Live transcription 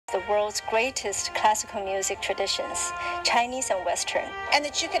the world's greatest classical music traditions, Chinese and Western. And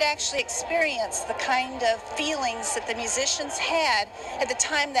that you could actually experience the kind of feelings that the musicians had at the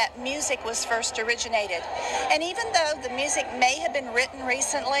time that music was first originated. And even though the music may have been written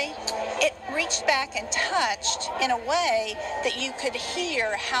recently, it reached back and touched in a way that you could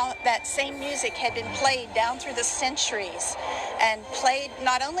hear how that same music had been played down through the centuries and played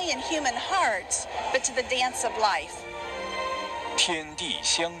not only in human hearts, but to the dance of life. 天地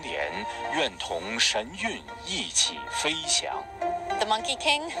相连，愿同神韵一起飞翔。 The Monkey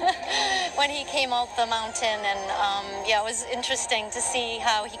King, when he came off the mountain, and yeah, it was interesting to see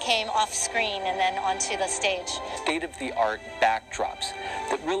how he came off screen and then onto the stage. State-of-the-art backdrops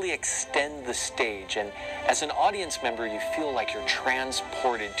that really extend the stage, and as an audience member, you feel like you're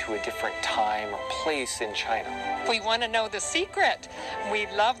transported to a different time or place in China. We want to know the secret. We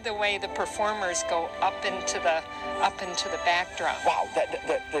love the way the performers go up into the backdrop. Wow,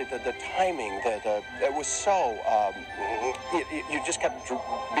 the timing, it was so you just kept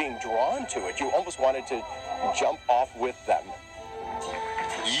being drawn to it. You almost wanted to jump off with them.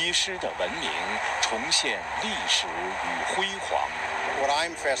 遗失的文明重现历史与辉煌。 What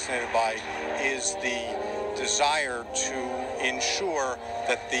I'm fascinated by is the desire to ensure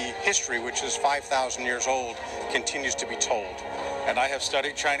that the history, which is 5,000 years old, continues to be told. And I have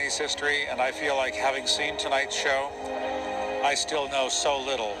studied Chinese history, and I feel like having seen tonight's show, I still know so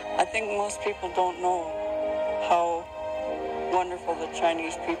little. I think most people don't know how wonderful the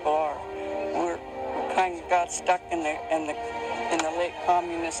Chinese people are. We kind of got stuck in the late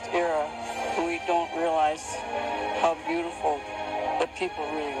communist era. We don't realize how beautiful the people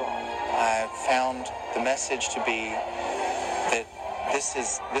really are. I've found the message to be that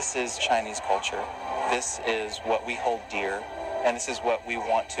this is Chinese culture. This is what we hold dear, and this is what we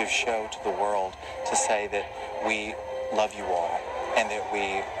want to show to the world, to say that we love you all and that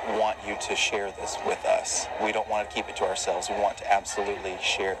we want you to share this with us. We don't want to keep it to ourselves. We want to absolutely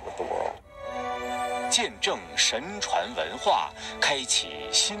share it with the world. 见证神传文化，开启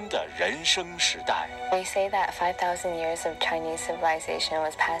新的人生时代。 We say that 5,000 years of Chinese civilization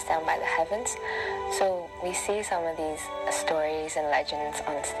was passed down by the heavens, so we see some of these stories and legends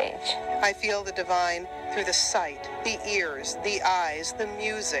on stage. I feel the divine through the sight, the ears, the eyes, the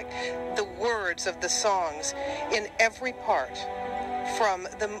music, the words of the songs in every part, from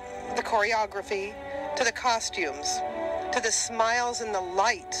the choreography to the costumes, to the smiles and the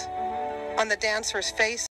light on the dancers' faces.